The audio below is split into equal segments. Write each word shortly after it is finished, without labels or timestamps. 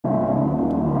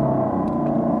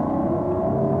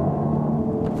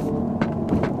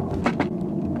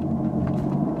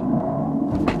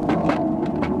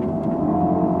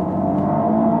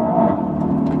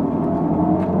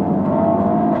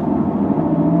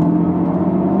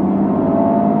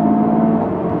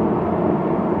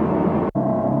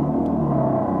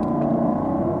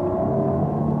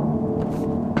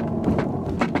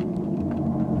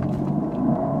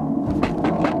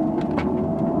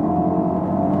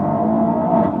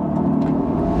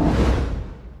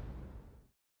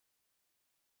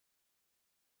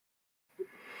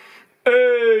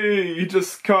Hey, you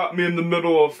just caught me in the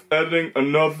middle of editing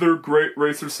another Great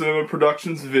Racer Cinema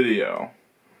Productions video.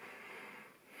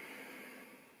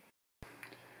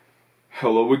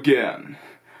 Hello again.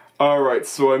 Alright,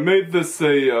 so I made this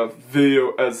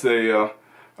video as a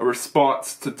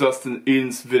response to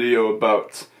DustinEden's video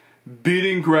about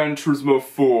beating Gran Turismo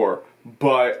 4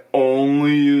 by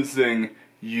only using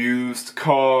used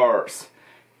cars.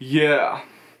 Yeah.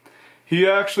 He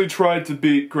actually tried to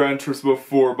beat Gran Turismo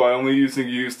 4 by only using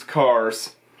used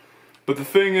cars. But the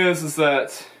thing is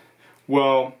that,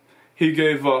 well, he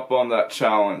gave up on that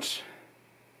challenge.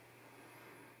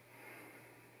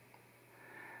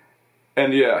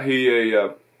 And yeah, he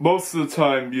most of the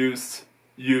time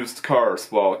used cars,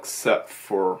 well, except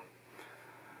for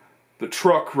the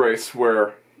truck race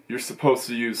where you're supposed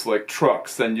to use like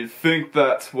trucks, and you'd think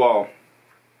that, well,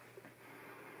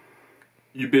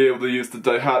 you'd be able to use the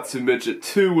Daihatsu Midget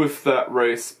 2 with that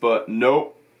race, but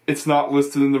nope, it's not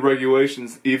listed in the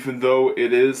regulations, even though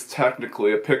it is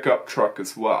technically a pickup truck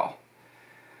as well.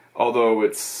 Although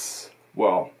it's,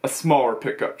 well, a smaller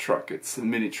pickup truck, it's a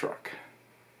mini truck.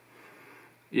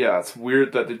 Yeah, it's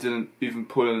weird that they didn't even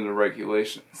put it in the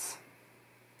regulations.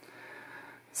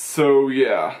 So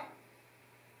yeah,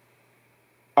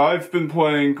 I've been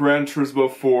playing Gran Turismo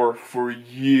 4 for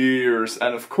years,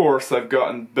 and of course I've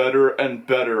gotten better and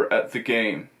better at the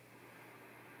game.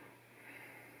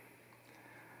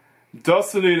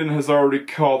 DustinEden has already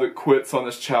called it quits on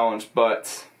this challenge,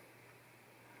 but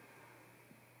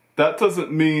that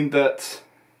doesn't mean that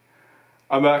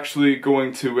I'm actually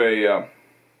going to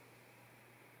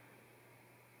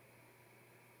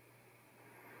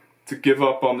give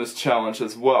up on this challenge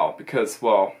as well, because,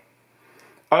 well,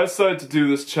 I decided to do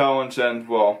this challenge, and,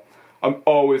 well, I'm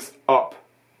always up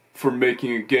for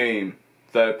making a game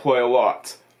that I play a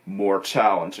lot more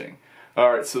challenging.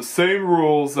 Alright, so same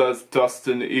rules as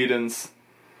DustinEden's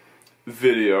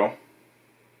video.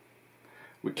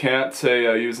 We can't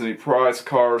use any prize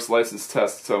cars, license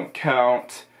tests don't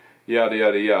count, yada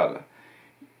yada yada.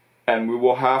 And we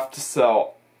will have to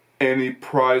sell any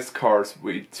prize cars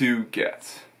we do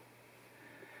get,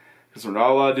 because we're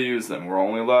not allowed to use them. We're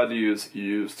only allowed to use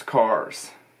used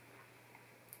cars.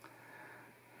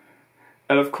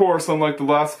 And of course, unlike the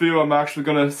last video, I'm actually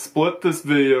going to split this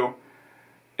video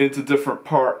into different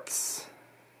parts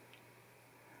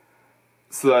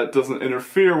so that it doesn't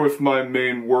interfere with my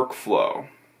main workflow.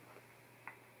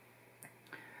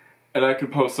 And I can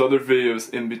post other videos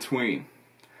in between.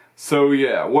 So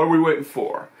yeah, what are we waiting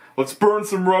for? Let's burn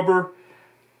some rubber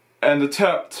and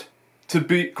attempt to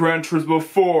beat Gran Turismo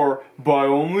 4 by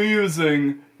only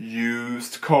using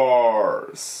used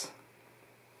cars.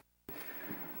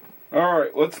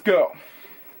 Alright, let's go.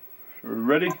 Are we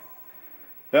ready?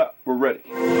 Yeah, we're ready.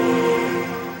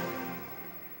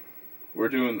 We're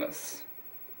doing this.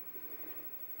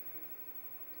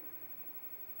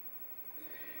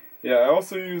 Yeah, I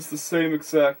also used the same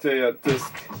exact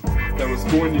disc that I was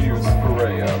going to use for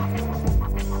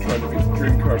trying to beat the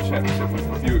Dream Car Championship with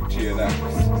the Buick GNX.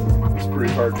 It's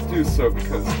pretty hard to do so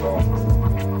because, well,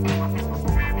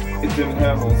 it didn't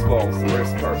handle as well as the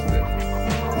race cars did.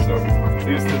 So,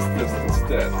 use this disc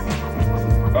instead.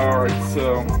 Alright,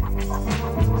 so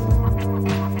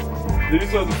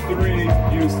these are the three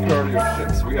used car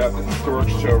dealerships. We have the historic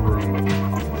showroom,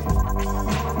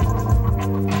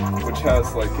 which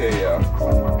has like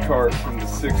cars from the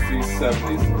 60s,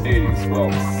 70s, and 80s.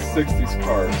 Well, 60s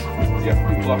cars, you have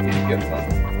to be lucky to get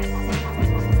them.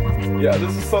 Yeah,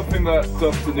 this is something that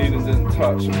DustinEden didn't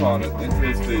touch upon in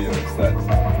his videos, that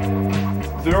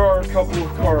there are a couple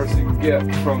of cars you can get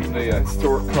from the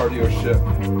historic car dealership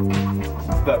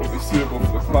that would be suitable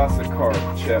for the classic car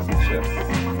championship.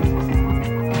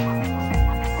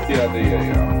 Yeah, the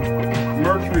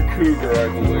Mercury Cougar, I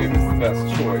believe, is the best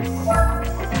choice.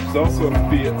 There's also a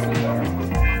Fiat in there.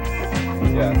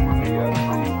 Yeah,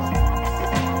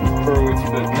 the early to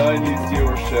mid-90s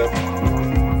dealership.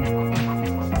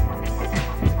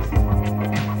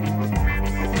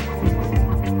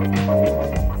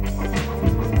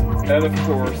 And of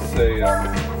course, the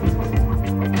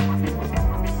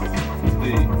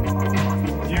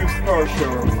used car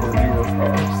showroom for newer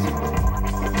cars.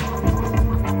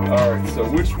 Alright, so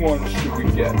which one should we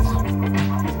get?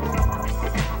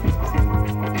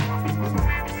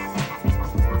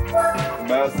 The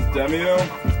Mazda Demio?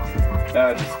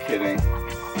 Ah, just kidding.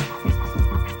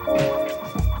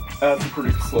 That's a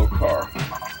pretty slow car.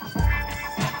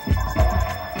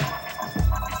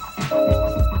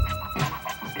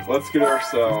 Let's get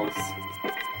ourselves...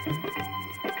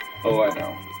 Oh, I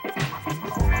know.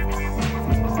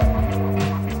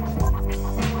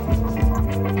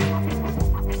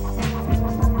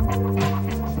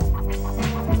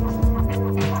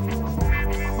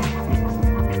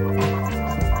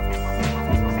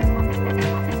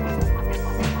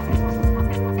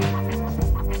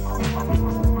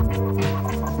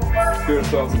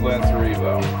 ourselves a Lancer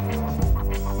Evo.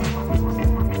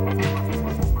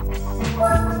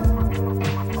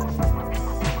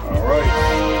 Alright,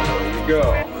 there we go.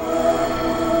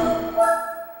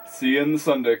 See you in the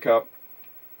Sunday Cup.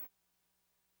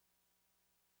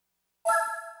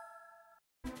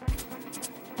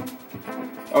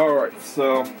 Alright,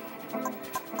 so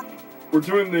we're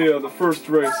doing the first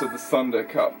race of the Sunday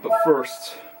Cup, but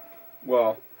first,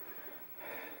 well,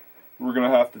 we're gonna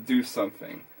have to do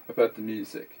something about the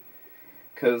music,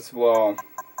 because, well,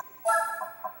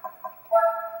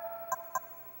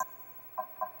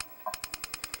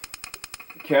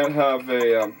 you can't have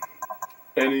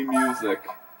any music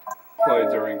play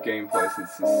during gameplay,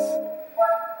 since this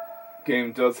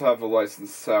game does have a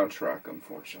licensed soundtrack,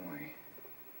 unfortunately.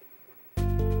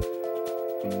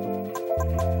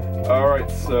 Alright,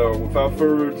 so without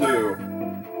further ado,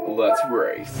 let's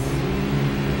race.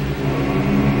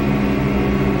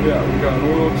 Yeah, we got an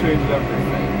oil change and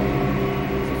everything.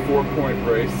 It's a 4-point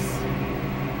race.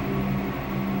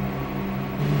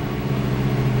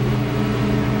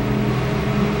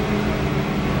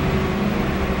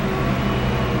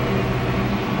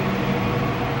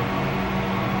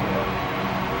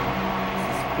 This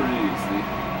is pretty easy.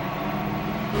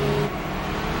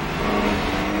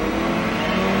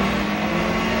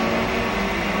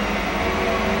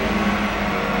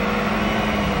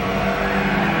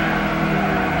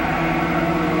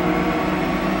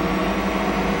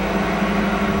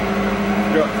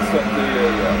 Set the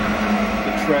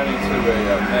tranny to a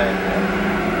manual.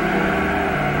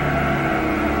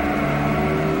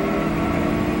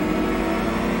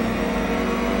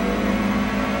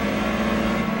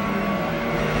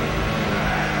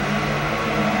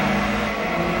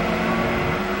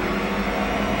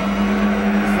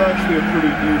 It's actually a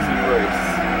pretty easy race.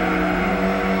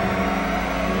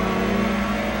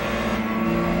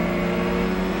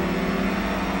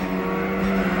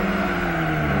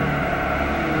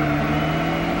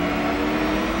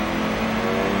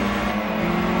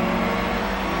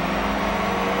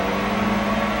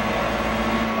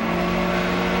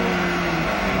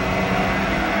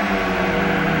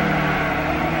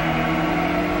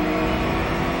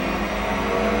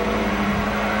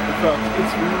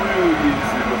 It's really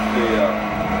easy with the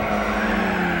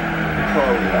car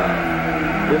we have.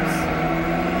 Oops.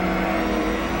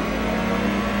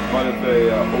 Might have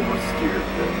oversteered a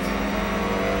bit.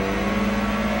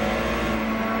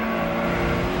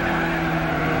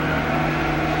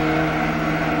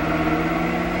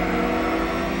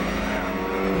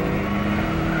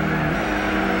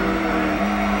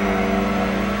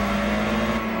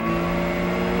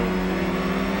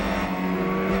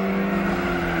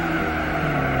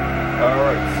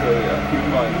 Alright, so yeah, keep in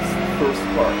mind, this is the first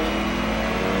part.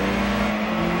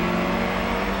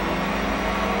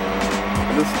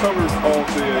 And this covers all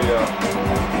the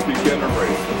beginner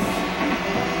races.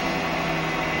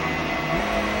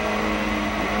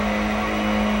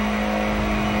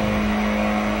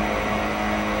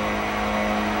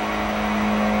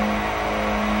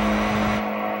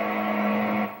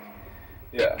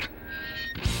 Yeah.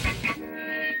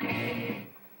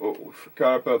 Oh, we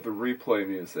forgot about the replay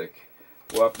music.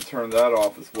 We'll have to turn that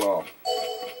off as well.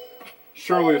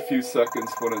 Surely a few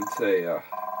seconds wouldn't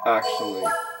actually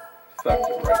affect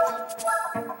it, right?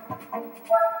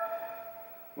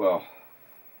 Well,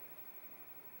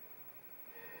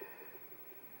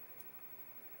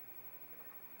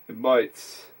 it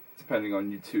might, depending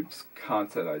on YouTube's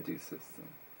content ID system.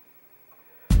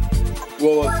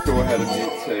 Well, let's go ahead and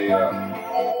mute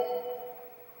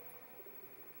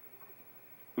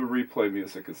the replay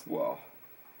music as well.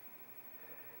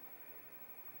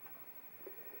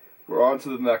 We're on to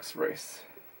the next race.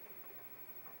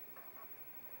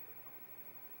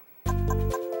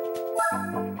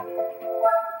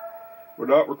 We're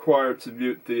not required to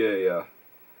mute the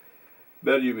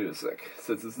menu music,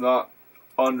 since it's not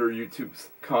under YouTube's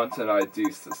content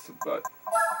ID system, but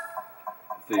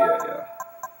the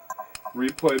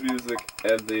replay music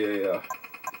and the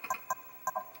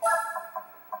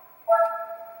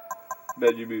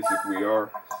menu music we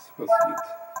are supposed to mute.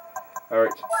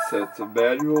 Alright, set to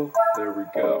manual, there we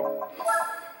go.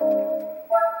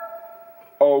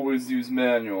 Always use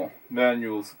manual.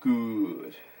 Manual's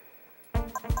good.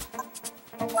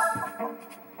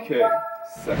 Okay,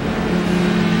 second race.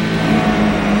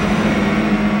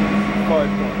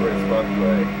 5-point race, by the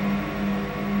way.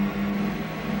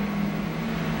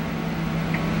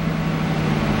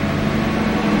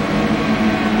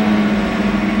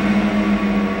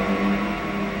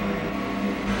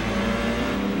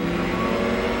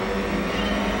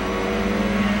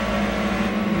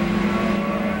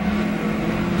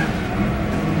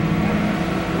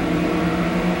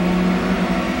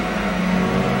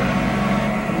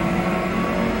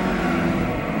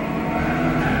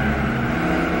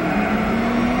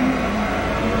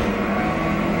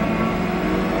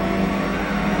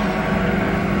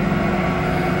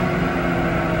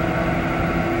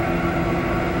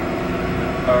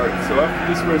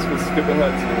 this race will skip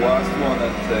ahead to the last one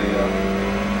at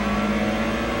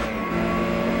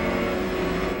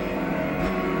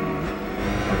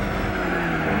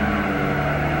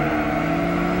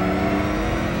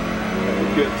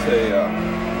we'll get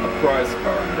a prize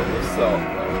car that we'll sell.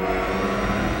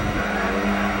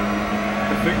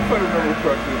 I think if I remember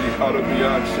correctly, the Auto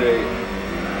Bianche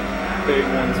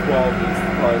A112 is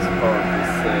the prize car of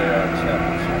this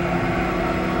championship.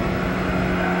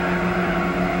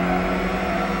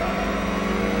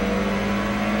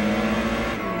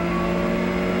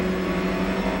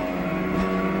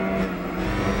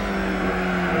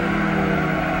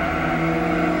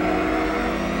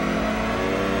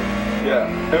 Yeah,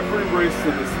 every race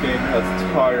in this game has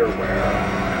tire wear.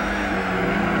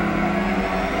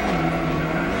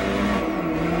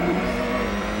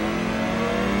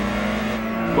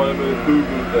 But a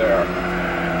boo-boo there.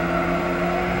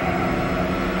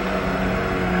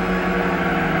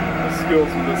 The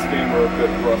skills in this game are a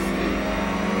bit rusty.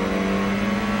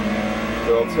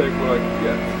 But I'll take what I can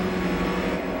get.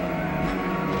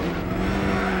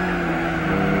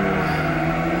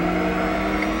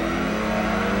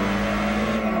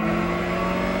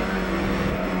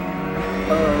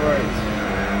 Alright,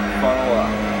 final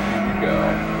lap, here we go.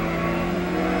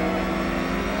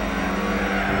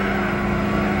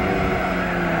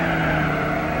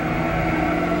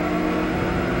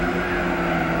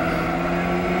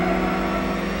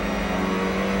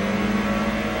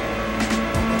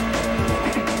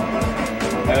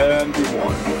 And we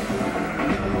won.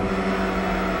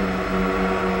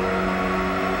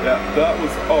 Yeah, that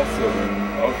was also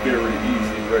a very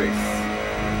easy race.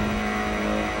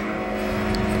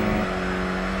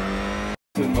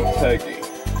 Motegi.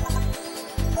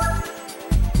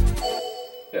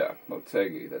 Yeah,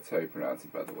 Motegi, that's how you pronounce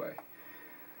it, by the way.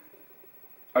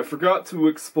 I forgot to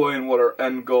explain what our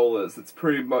end goal is. It's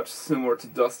pretty much similar to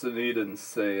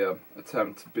DustinEden's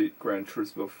attempt to beat Gran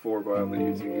Turismo 4 by only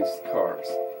using used cars.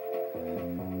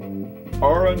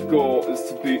 Our end goal is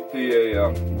to beat the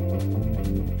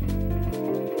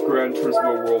Gran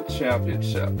Turismo World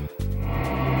Championship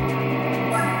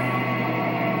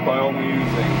by only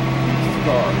using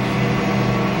cars.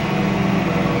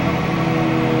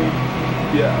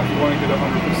 Yeah, if you want to get 100%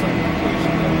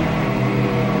 completion, then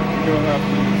you're going to have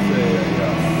to say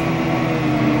yes.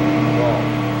 Well,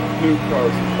 new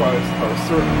cars, prize cars,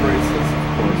 certain races, of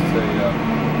course, they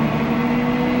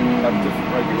have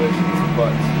different regulations,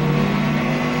 but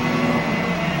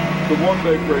the one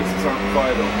big races aren't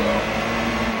vital, though,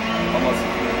 unless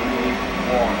you really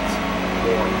want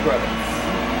more credits.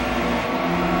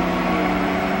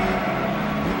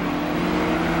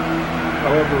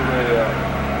 However,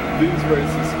 these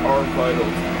races are vital to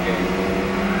the game,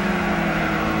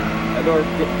 and our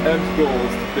end goal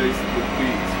is to basically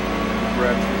beat the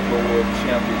Gran Turismo World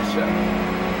Championship.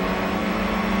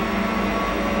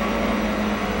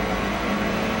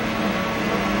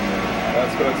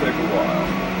 That's going to take a while.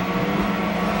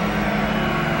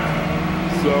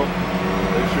 So,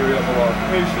 make sure you have a lot of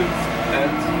patience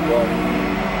and, well,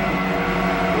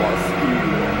 a lot of speed.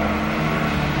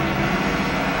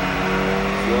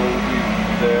 We'll be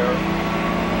there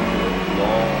for a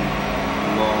long,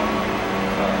 long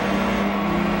time.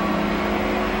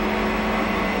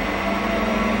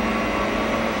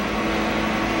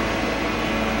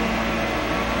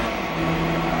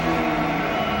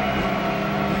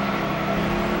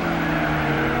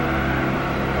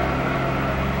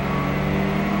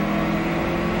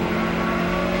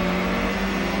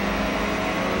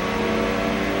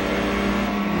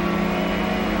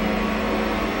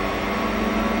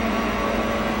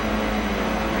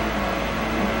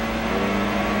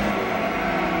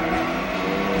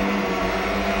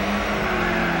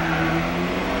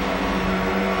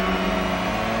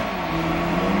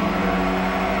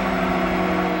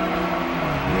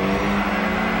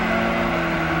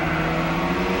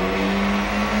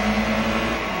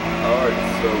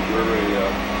 So we're a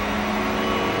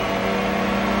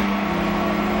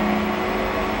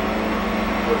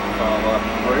final lap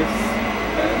race,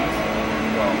 and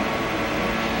well,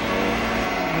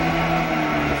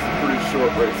 it's a pretty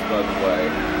short race, by the way.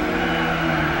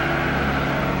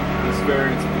 This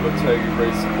variant of the Motegi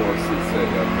race course is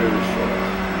very short.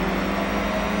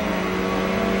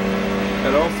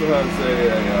 It also has a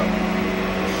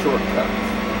shortcut.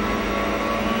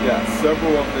 Yeah,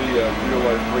 several of the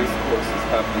real-life race courses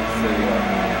have these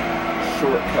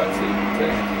shortcuts that you can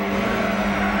take.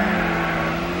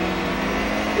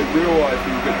 In real life,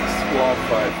 you get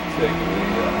disqualified for taking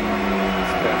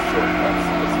these kind of shortcuts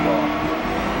as well.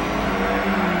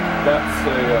 That's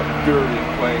a dirty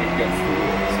playing against the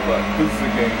rules, but this is a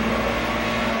game mode.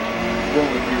 we're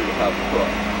only here to have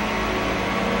fun.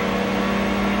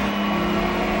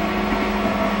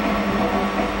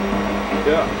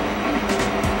 Yeah.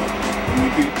 We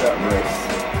beat that race.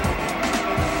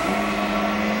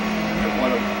 It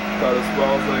went about as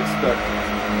well as I expected.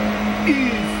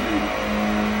 Easy!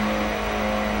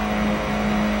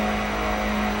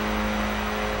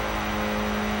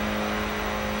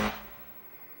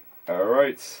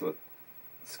 Alright, so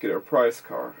let's get our prize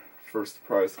card. First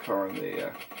prize car in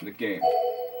the game.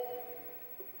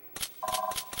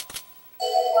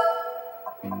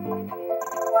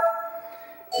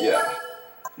 Yeah,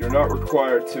 you're not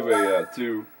required to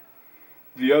do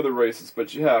the other races,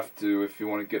 but you have to if you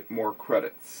want to get more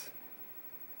credits.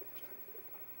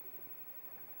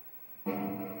 Alright,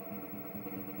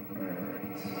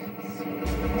 let's see what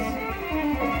it is.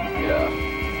 Yeah.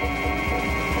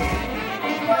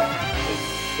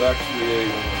 It's actually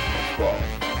a 12.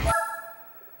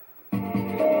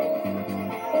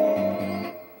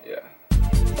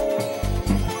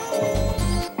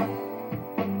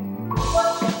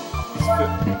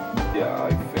 Yeah, I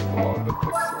think a lot of it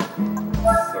picks up.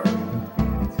 Sorry.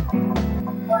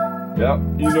 Yeah,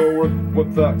 you know what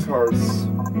that car's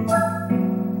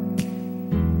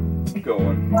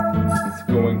going. It's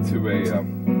going to a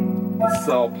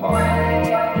sell pile.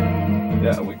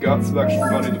 Yeah, we got some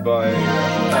extra money to buy a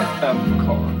FF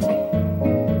car.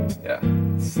 Yeah,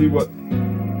 see what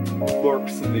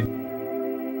lurks in the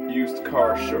used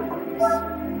car showrooms.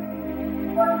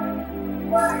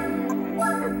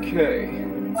 Okay.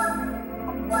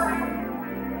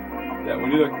 Yeah, we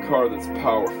need a car that's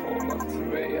powerful enough to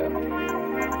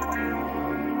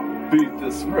beat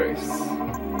this race.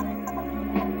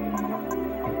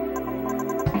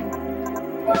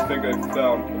 I think I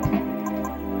found one.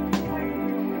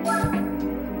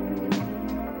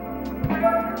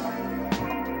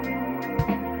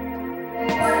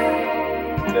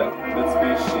 Yeah,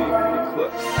 Mitsubishi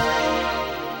Eclipse.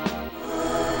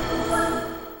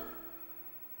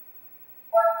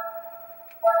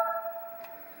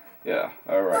 Yeah,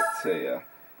 alright, say,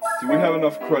 do we have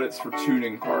enough credits for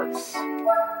tuning parts?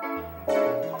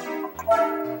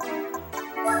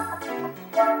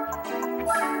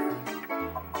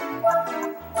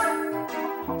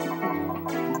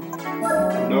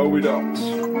 No, we don't.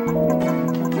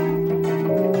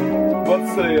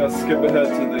 Let's say, skip ahead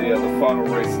to the final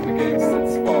race in the game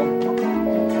since, well,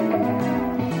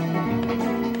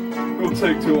 it will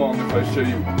take too long if I show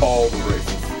you all the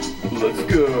races. Let's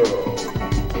go!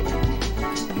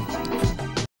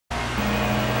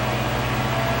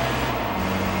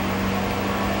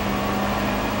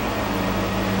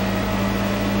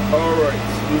 Alright,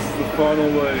 so this is the final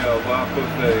lap of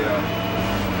the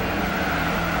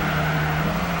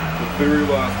very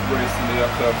last race in the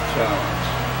FF Challenge.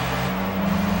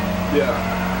 Yeah.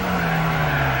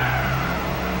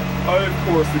 I, of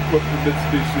course, equipped the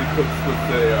Mitsubishi Eclipse with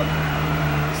a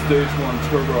Stage 1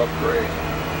 turbo upgrade.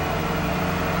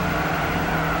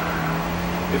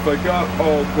 If I got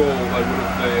all gold, I would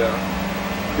have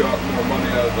got more money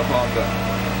out of the Honda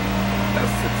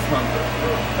S600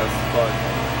 or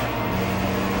S500.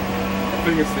 I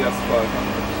think it's the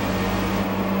S500.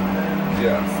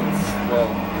 Yeah, since, well,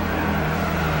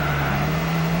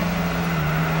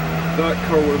 that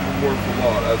car would have been worth a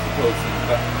lot as opposed to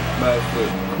Mazda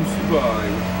Kusubai,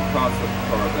 which is the concept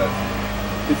car that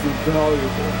is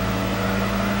invaluable.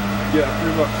 Yeah,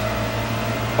 pretty much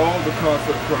all the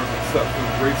concept cars except for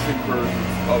racing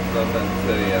versions of them and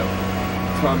the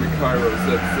Tommy Cairo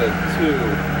ZZ2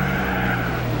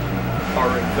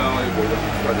 are invaluable when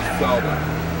you try to sell them.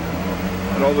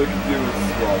 And all they can do is,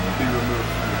 well, be removed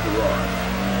from the garage.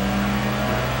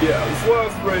 Yeah, this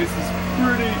last race is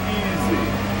pretty easy.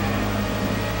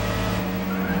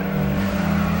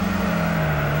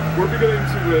 We're beginning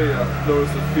to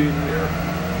notice a theme here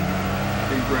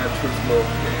in Gran Turismo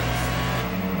games.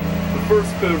 The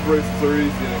first bit of races are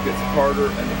easy and it gets harder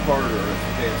and harder as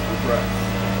the games progress.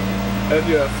 And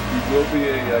yes, we will be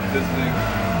visiting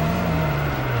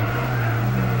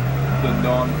the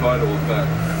non-vital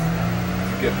events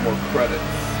to get more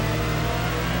credits.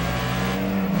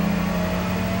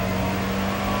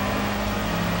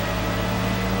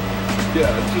 Yeah,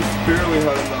 I just barely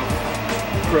had enough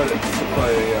credits if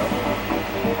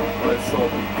when I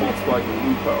sold the Volkswagen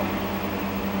Lupo.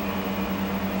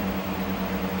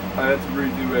 I had to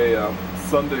redo a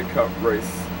Sunday Cup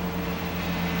race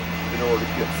in order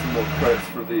to get some more credits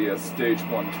for the Stage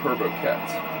 1 Turbo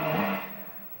Cat.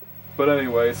 But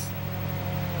anyways,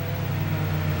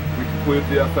 we completed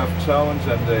the FF Challenge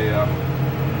and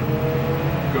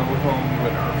go home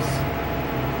winners.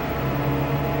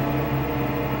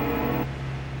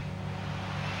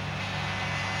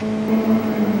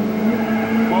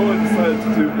 Well, I decided to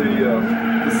do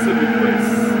the Civic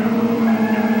race.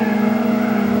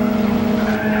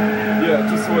 Yeah,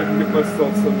 just so I can get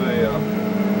myself some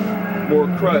more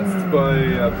credits to buy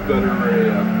a better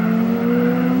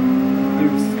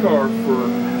used car for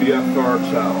the FR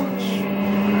challenge.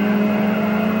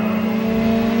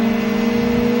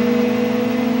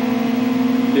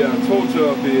 Yeah, I told you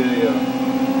I'll be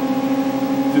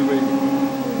doing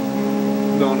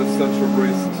non-essential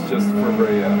races just for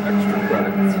extra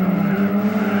credits.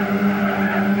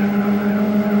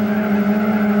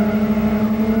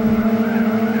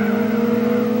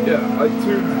 Yeah, I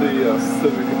tuned the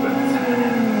Civic a bit.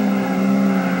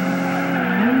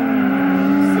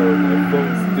 So my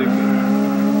phone's dinging.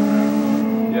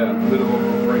 Yeah, in the middle of a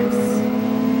race.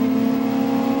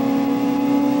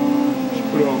 Should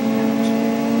put it on mute.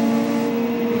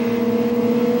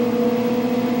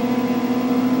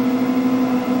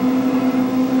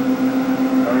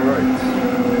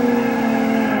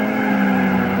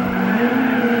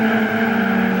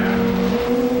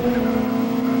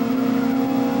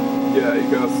 Yeah, you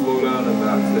gotta slow down in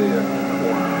that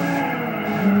corner.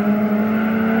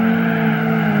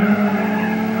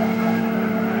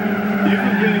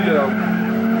 Even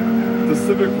the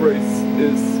Civic race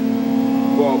is,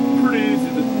 well, pretty easy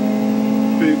to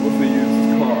beat with a used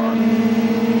car.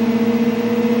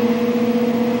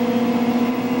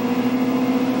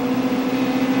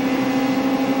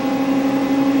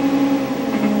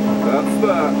 That's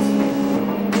that.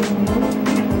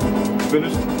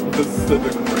 Finished the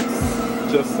Civic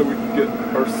race, just so we can get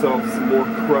ourselves some more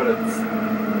credits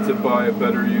to buy a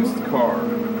better used car.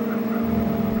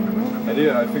 And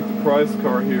yeah, I think the prize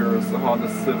car here is the Honda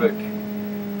Civic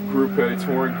Group A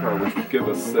touring car, which would give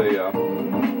us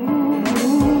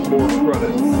more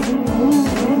credits.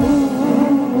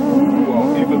 Well,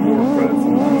 even more credits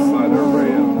inside our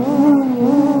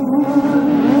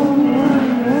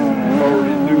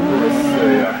already numerous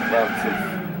amounts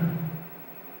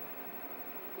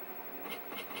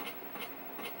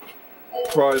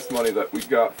of prize money that we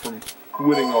got from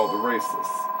winning all the races.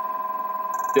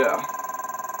 Yeah.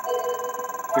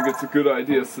 I think it's a good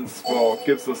idea since, well, it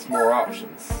gives us more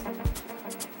options.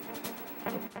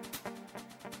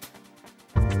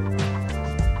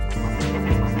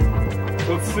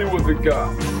 Let's see what we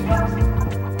got.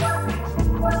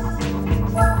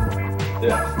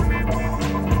 Yeah.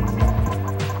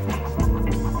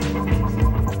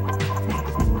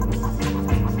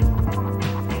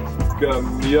 Got a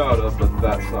Miata, but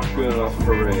that's not good enough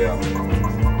for a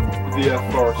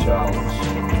VFR challenge.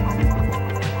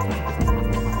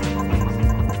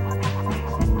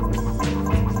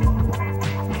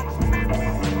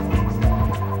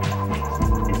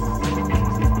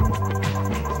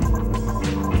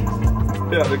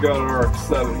 Yeah, they got an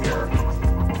RX-7 here.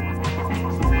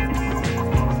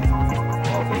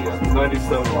 Well, the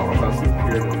 97 model hasn't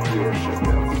appeared in the dealership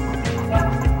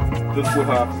yet. This will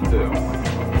have to do.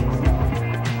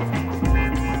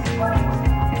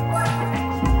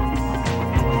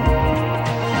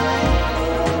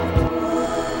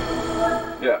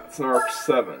 Yeah, it's an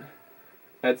RX-7.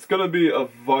 And it's going to be a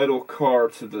vital car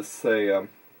to this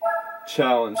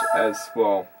challenge as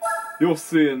well. You'll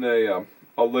see in a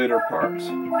later part.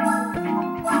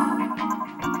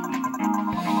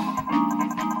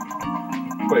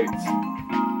 Wait.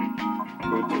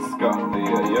 We just got the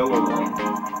yellow one.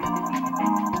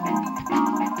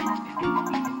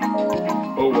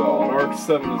 Oh well, an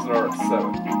RX-7 is an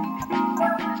RX-7.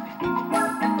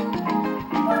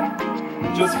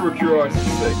 Just for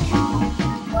curiosity's sake.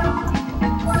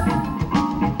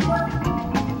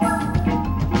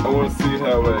 I want to see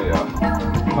how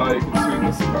you can tune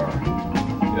this car.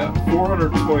 Yeah,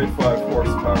 425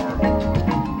 horsepower.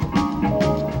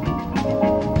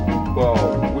 Well,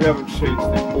 we haven't changed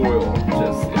the oil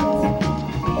just yet.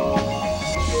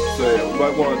 So yeah, we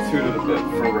might want to tune it a bit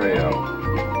for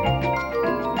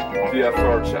the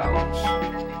FR challenge.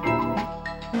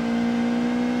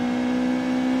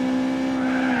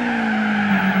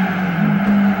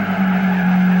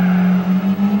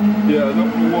 Yeah, I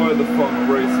don't know why the fun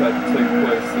race had to take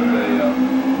place in a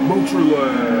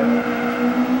Motorland.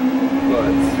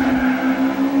 But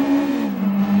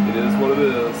it is what it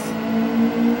is.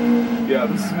 Yeah,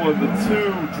 this is one of the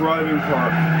 2 driving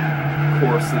park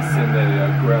courses in a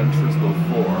Gran Turismo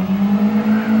 4.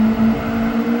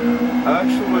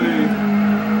 Actually,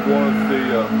 one of the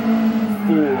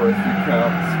 4 if you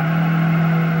count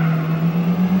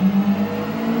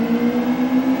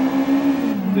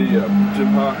the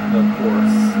Jimhakna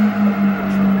course. I'm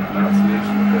butchering the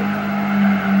pronunciation of it.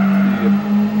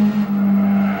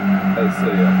 As a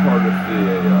part of the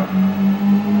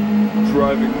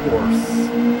driving course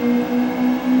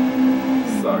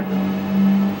saga.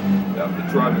 Yeah, the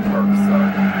driving park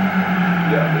saga.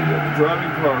 Yeah, the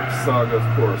driving park saga, of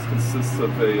course, consists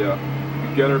of a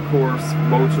beginner course,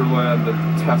 Motorland, and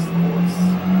test course.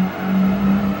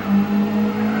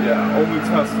 Yeah, only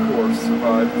test course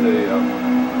survived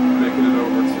making it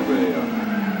over to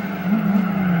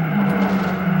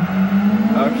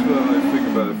actually, now that I think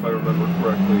about it, if I remember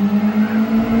correctly,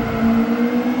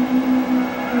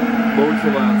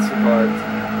 Motorland survived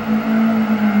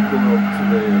going over to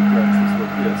the Gran Turismo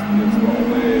PSP as well.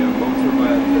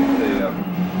 Motorland and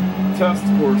the test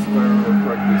course, if I remember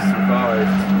correctly,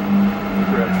 survived the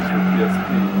Gran Turismo PSP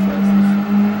transition.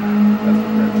 As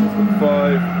for Gran Turismo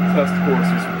 5, test course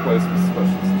was replaced with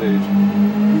special stage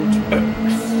Route X.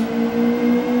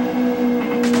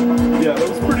 Yeah, that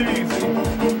was pretty easy.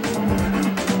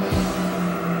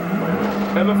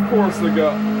 And of course I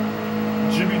got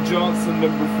Jimmy Johnson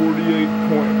number 48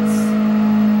 points.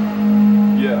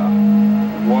 Yeah.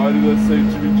 Why did I say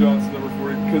Jimmy Johnson number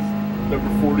 48? Because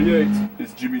number 48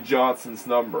 is Jimmy Johnson's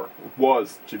number. It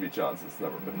was Jimmy Johnson's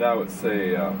number, but now it's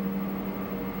a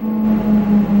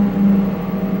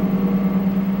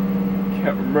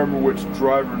can't remember which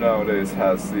driver nowadays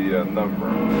has the number.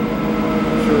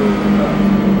 I'm sure it'll be that.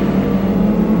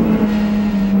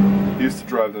 He used to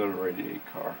drive the number 88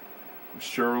 car. I'm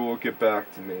sure it will get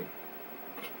back to me.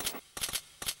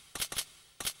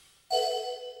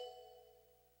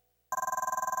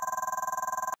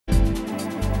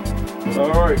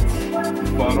 Alright,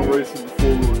 final race of the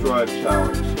 4-wheel drive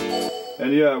challenge.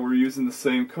 And yeah, we're using the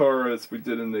same car as we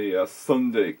did in the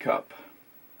Sunday Cup.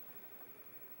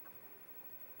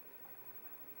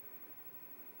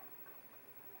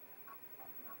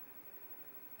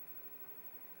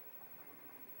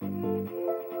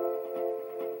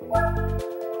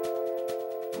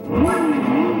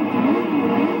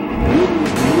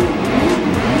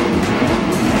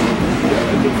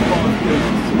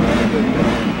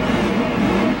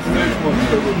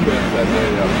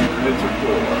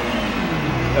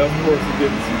 And of course we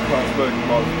did some cosmetic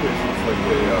modifications like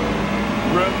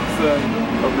rims and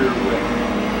a rear wing.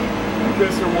 In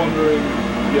case you're wondering,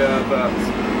 yeah, that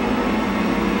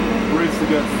race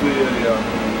against the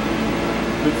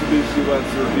Mitsubishi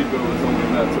Lancer Evo is only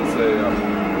meant as a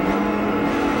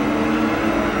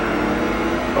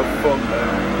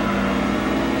thumbnail.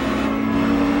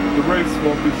 The race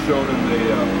won't be shown in the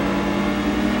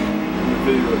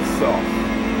video itself.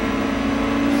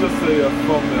 Just a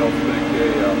thumbnail to make the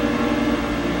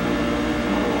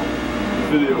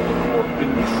video a little more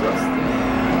interesting.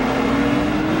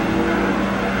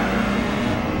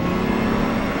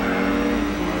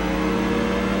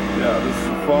 Yeah, this is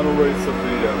the final race of the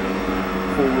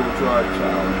 4-wheel drive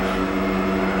challenge.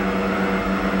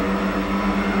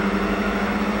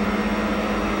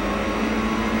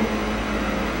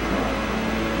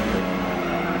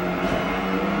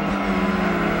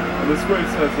 This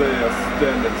race has a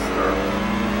standing start.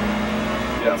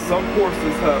 Yeah, some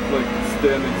courses have like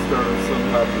standing start and some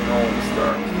have the rolling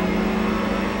start.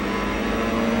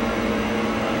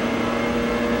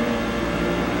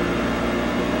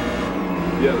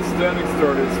 Yeah, the standing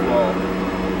start is, well,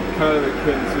 kind of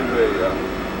akin to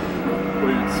what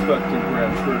you expect in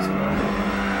Gran Turismo.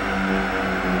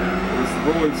 Whereas the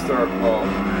rolling start, well,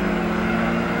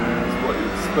 is what you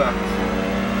expect.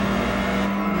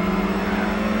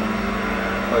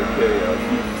 Like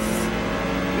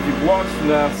if you've watched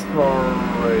NASCAR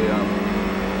or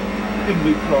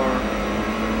IndyCar,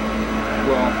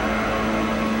 well,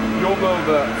 you'll know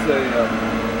that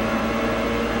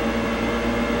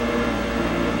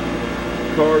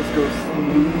cars go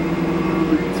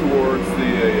slowly towards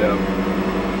the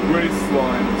race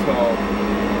line until,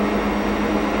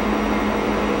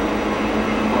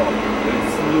 well, it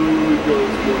slowly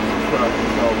goes towards the track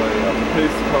until a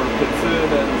pace car hits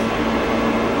in and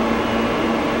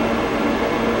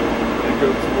go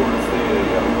towards the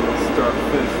start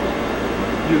finish.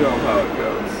 You know how it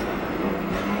goes.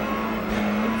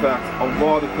 In fact, a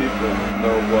lot of people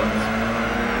know what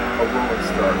a rolling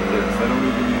start is. They don't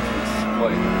even need to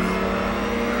explain it.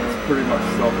 It's pretty much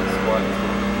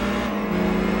self-explanatory.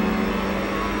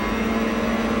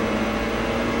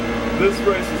 This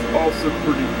race is also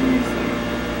pretty easy.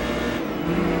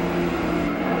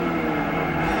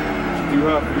 But you do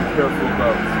have to be careful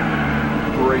about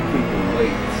braking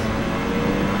late.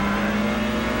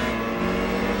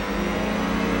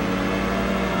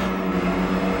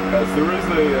 As there is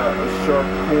a sharp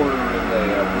corner in the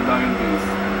 90s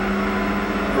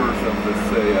version of this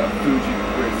Fuji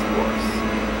race course.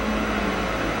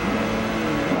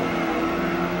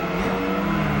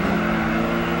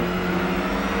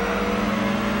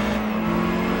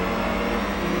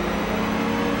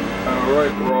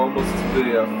 Alright, we're almost to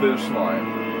the finish line.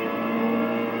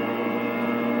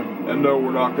 And no,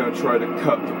 we're not going to try to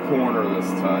cut the corner this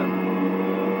time.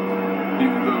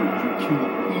 Even though you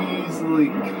can easily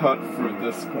cut through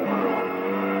this corner.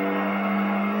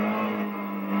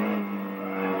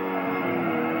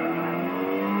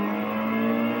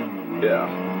 Yeah.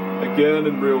 Again,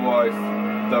 in real life,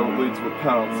 that would lead to a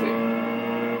penalty.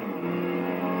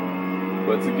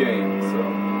 But it's a game, so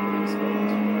I'm expect.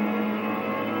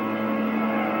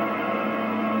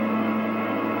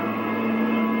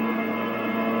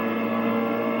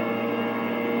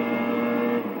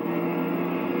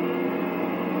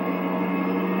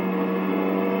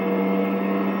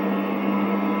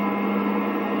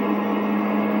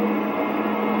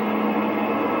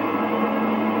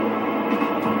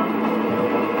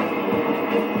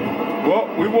 Well,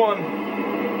 we won.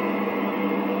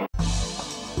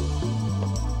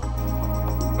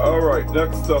 Alright,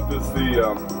 next up is the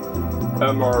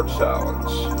MR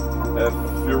challenge. If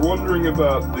you're wondering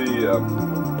about the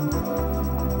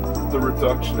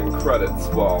reduction in credits,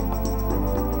 well,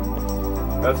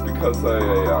 that's because I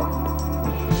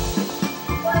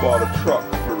bought a truck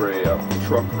for a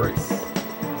truck race,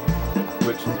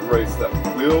 which is a race that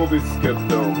will be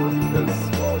skipped over because,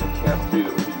 well, you can't beat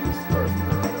it with the used cars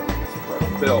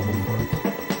available for it.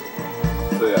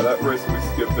 So yeah, that race we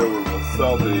skipped over. We'll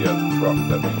sell the truck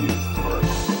that we used for it.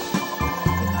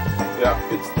 Yeah,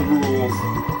 it's the rules.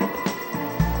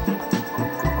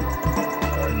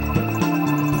 Alright.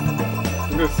 I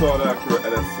think I saw an Acura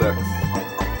NSX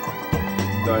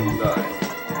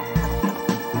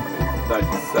 99.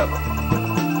 97.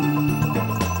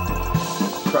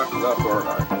 Cracking up, aren't I?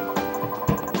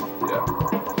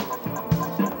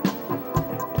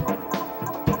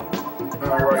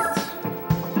 Alright.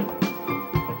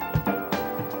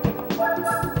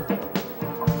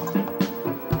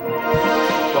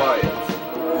 Buy it.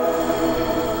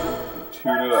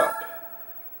 Tune it up.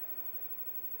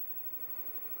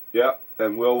 Yeah,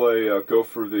 and we'll go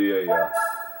for the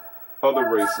other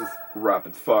races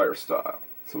rapid fire style,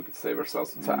 so we can save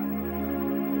ourselves some time.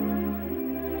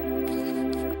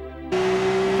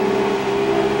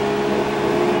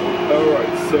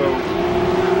 Alright, so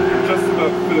just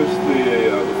about finished the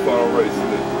final race of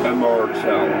the MR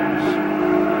challenge.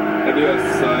 And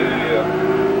yes, I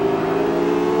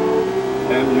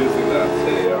am using that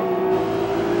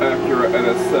Acura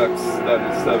NSX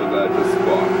 97 that I just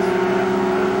bought.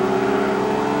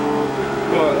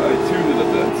 But I tuned it a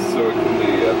bit so it can be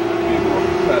more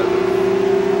competitive.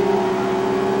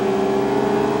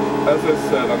 As I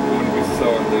said, I'm going to be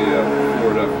selling the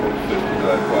Ford F-150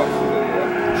 that I bought for the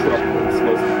truck that's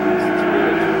supposed to be used to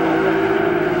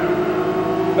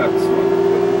Excellent.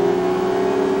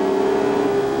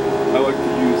 I like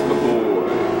to use my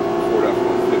boy Ford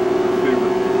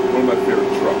F-150, one of my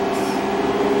favorite trucks.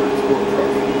 Sport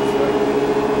trucks, this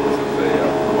is a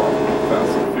car from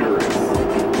Fast and Furious.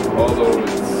 Although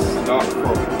it's not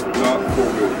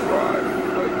four-wheel drive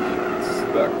like you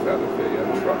expect out of a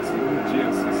trucks. Even the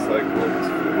GMC Cyclone is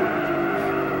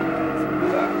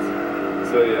that.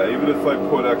 So yeah, even if I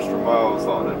put extra miles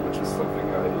on it, which is something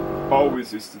I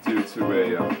always used to do to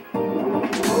a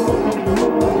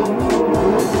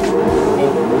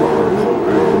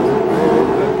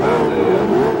that had a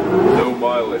no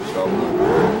mileage on them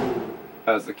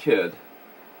as a kid.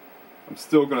 I'm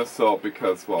still gonna sell it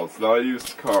because, well, it's not a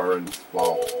used car and,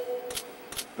 well,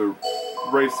 the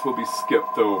race will be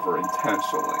skipped over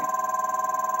intentionally.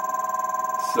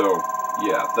 So,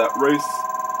 yeah, that race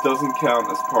doesn't count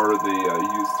as part of the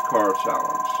used car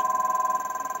challenge.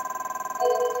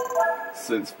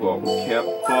 Since, well, we can't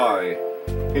buy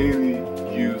any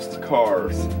used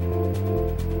cars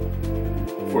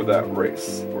for that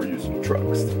race. We're using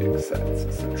trucks to be exact,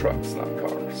 since they're trucks, not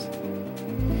cars.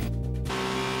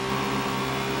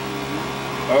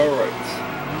 Alright.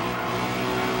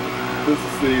 This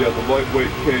is the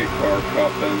lightweight K car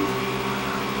cup, and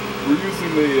we're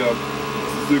using the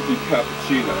Suzuki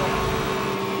Cappuccino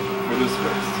for this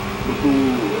race.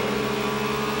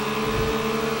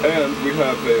 And we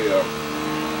have a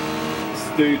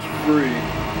stage 3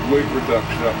 weight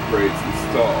reduction upgrades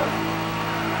installed.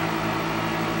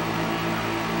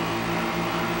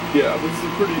 Yeah, this is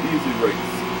a pretty easy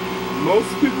race.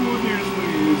 Most people would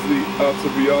usually use the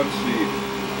Bianchi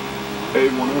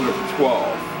A112,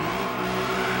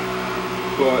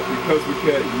 but because we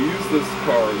can't use this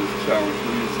car in this challenge,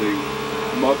 we're using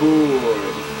my boy,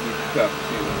 the Suzuki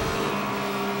Cappuccino.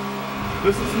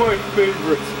 This is my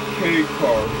favorite K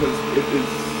car because it is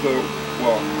so,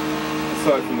 well,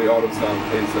 aside from the AutoZone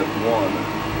AZ1 and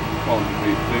Honda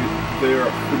they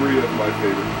are 3 of my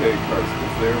favorite K cars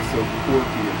because they are so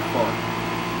quirky and fun.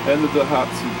 And the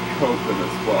Daihatsu Copen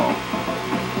as well.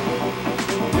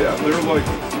 Yeah, they're like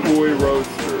toy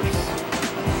roadsters.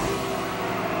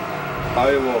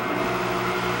 I love them.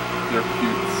 They're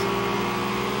cute.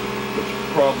 But you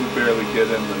probably barely get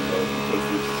in them though because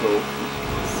they're so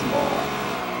small.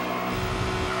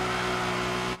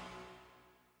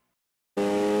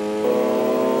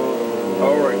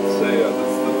 Alright, so yeah, this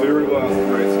is the very last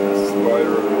race of the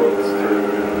Spider Roadster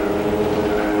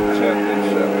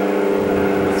Championship.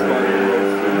 The Spider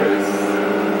Roadster race.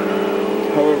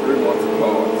 However you want to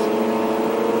call it.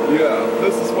 Yeah,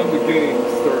 this is when the game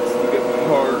starts to get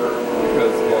harder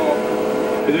because, well,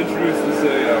 it introduces a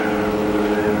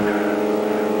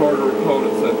harder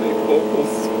opponents and the Opel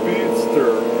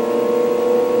Speedster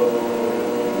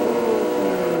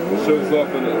shows up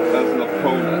as an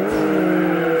opponent.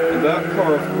 And that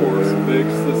car, of course,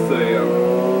 makes this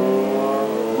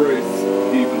race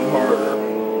even harder.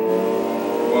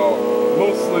 Well,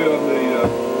 mostly on the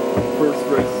first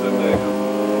race in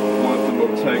one of the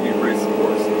Motegi race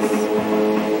courses.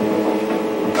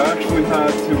 I actually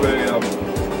had to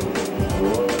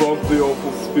bump the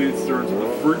Opel Speedster into the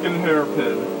freaking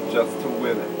hairpin just to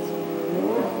win it.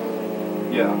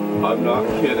 Yeah, I'm not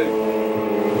kidding.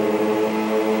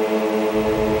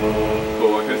 But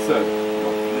like I said,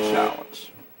 up to the challenge.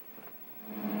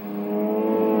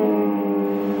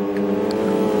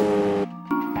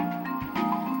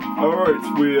 Alright,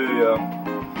 we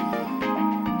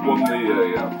won the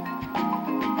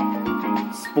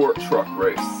sport truck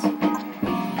race.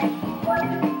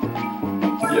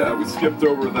 Yeah, we skipped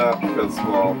over that because,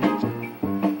 well,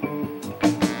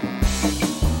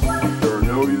 there are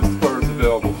no used cars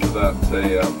available for that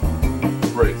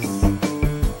race.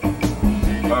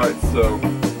 Alright, so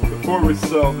before we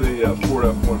sell the Ford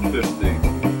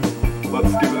F-150,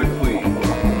 let's give it a clean.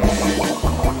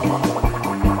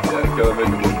 Yeah, gotta make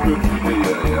it look good for the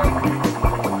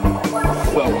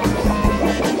sellers.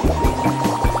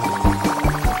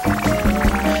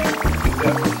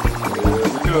 Yeah, there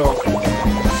we go.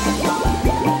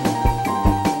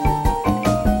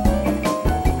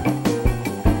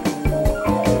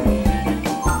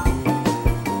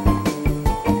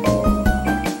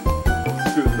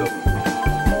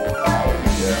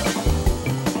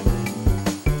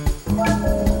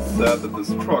 Sad that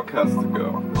this truck has to go.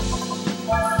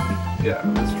 Yeah,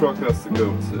 this truck has to go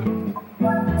too.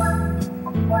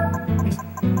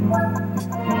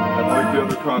 And like the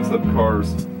other concept cars,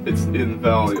 it's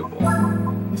invaluable.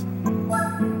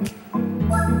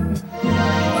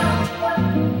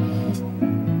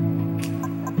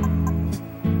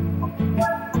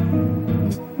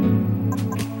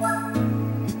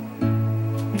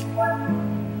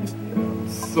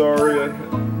 Sorry, I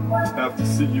have to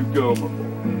see you go, my boy.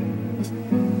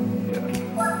 Yeah.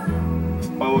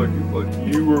 I like you. Like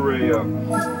you were you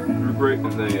were great in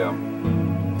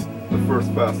the first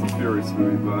Fast and Furious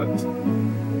movie, but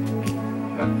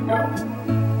you have to go.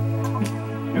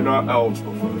 You're not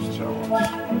eligible for this challenge.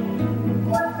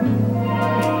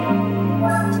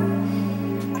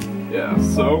 Yeah.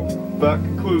 So that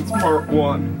concludes part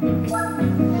 1.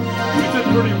 We did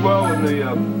pretty well in the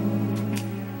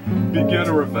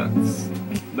beginner events.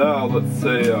 Now let's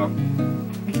say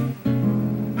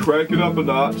crank it up a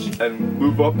notch and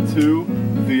move up to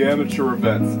the amateur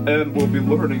events, and we'll be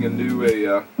learning a new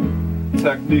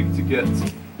technique to get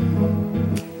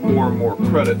more and more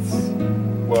credits.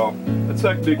 Well, a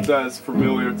technique that is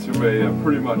familiar to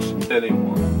pretty much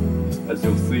anyone, as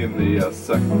you'll see in the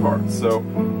second part. So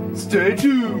stay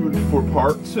tuned for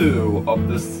part 2 of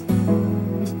this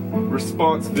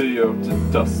response video to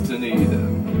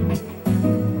DustinEden.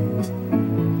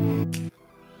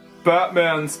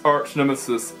 Batman's arch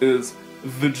nemesis is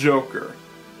the Joker,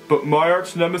 but my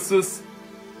arch nemesis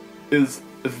is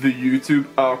the YouTube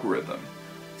algorithm.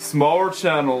 Smaller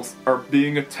channels are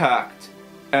being attacked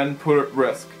and put at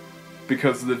risk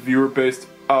because of the viewer-based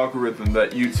algorithm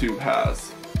that YouTube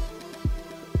has.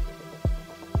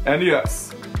 And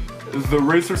yes, the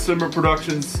Racer Simmer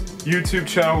Productions YouTube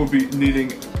channel will be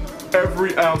needing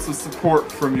every ounce of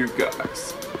support from you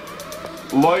guys.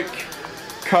 Like,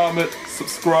 comment,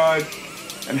 subscribe,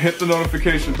 and hit the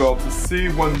notification bell to see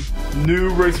when new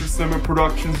Racer Simmer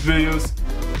Productions videos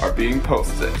are being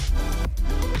posted.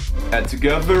 And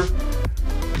together,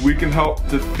 we can help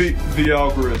defeat the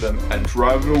algorithm and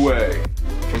drive it away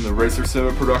from the Racer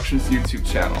Simmer Productions YouTube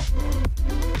channel.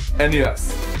 And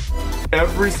yes,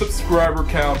 every subscriber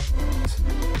count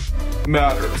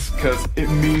matters, because it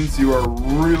means you are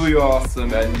really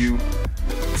awesome and you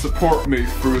support me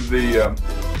through the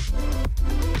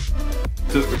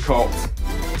difficult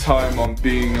time on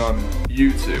being on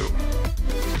YouTube.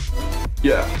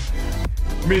 Yeah,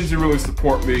 it means you really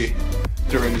support me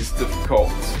during these difficult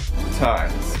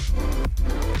times.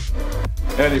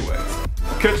 Anyways,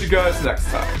 I'll catch you guys next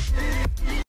time.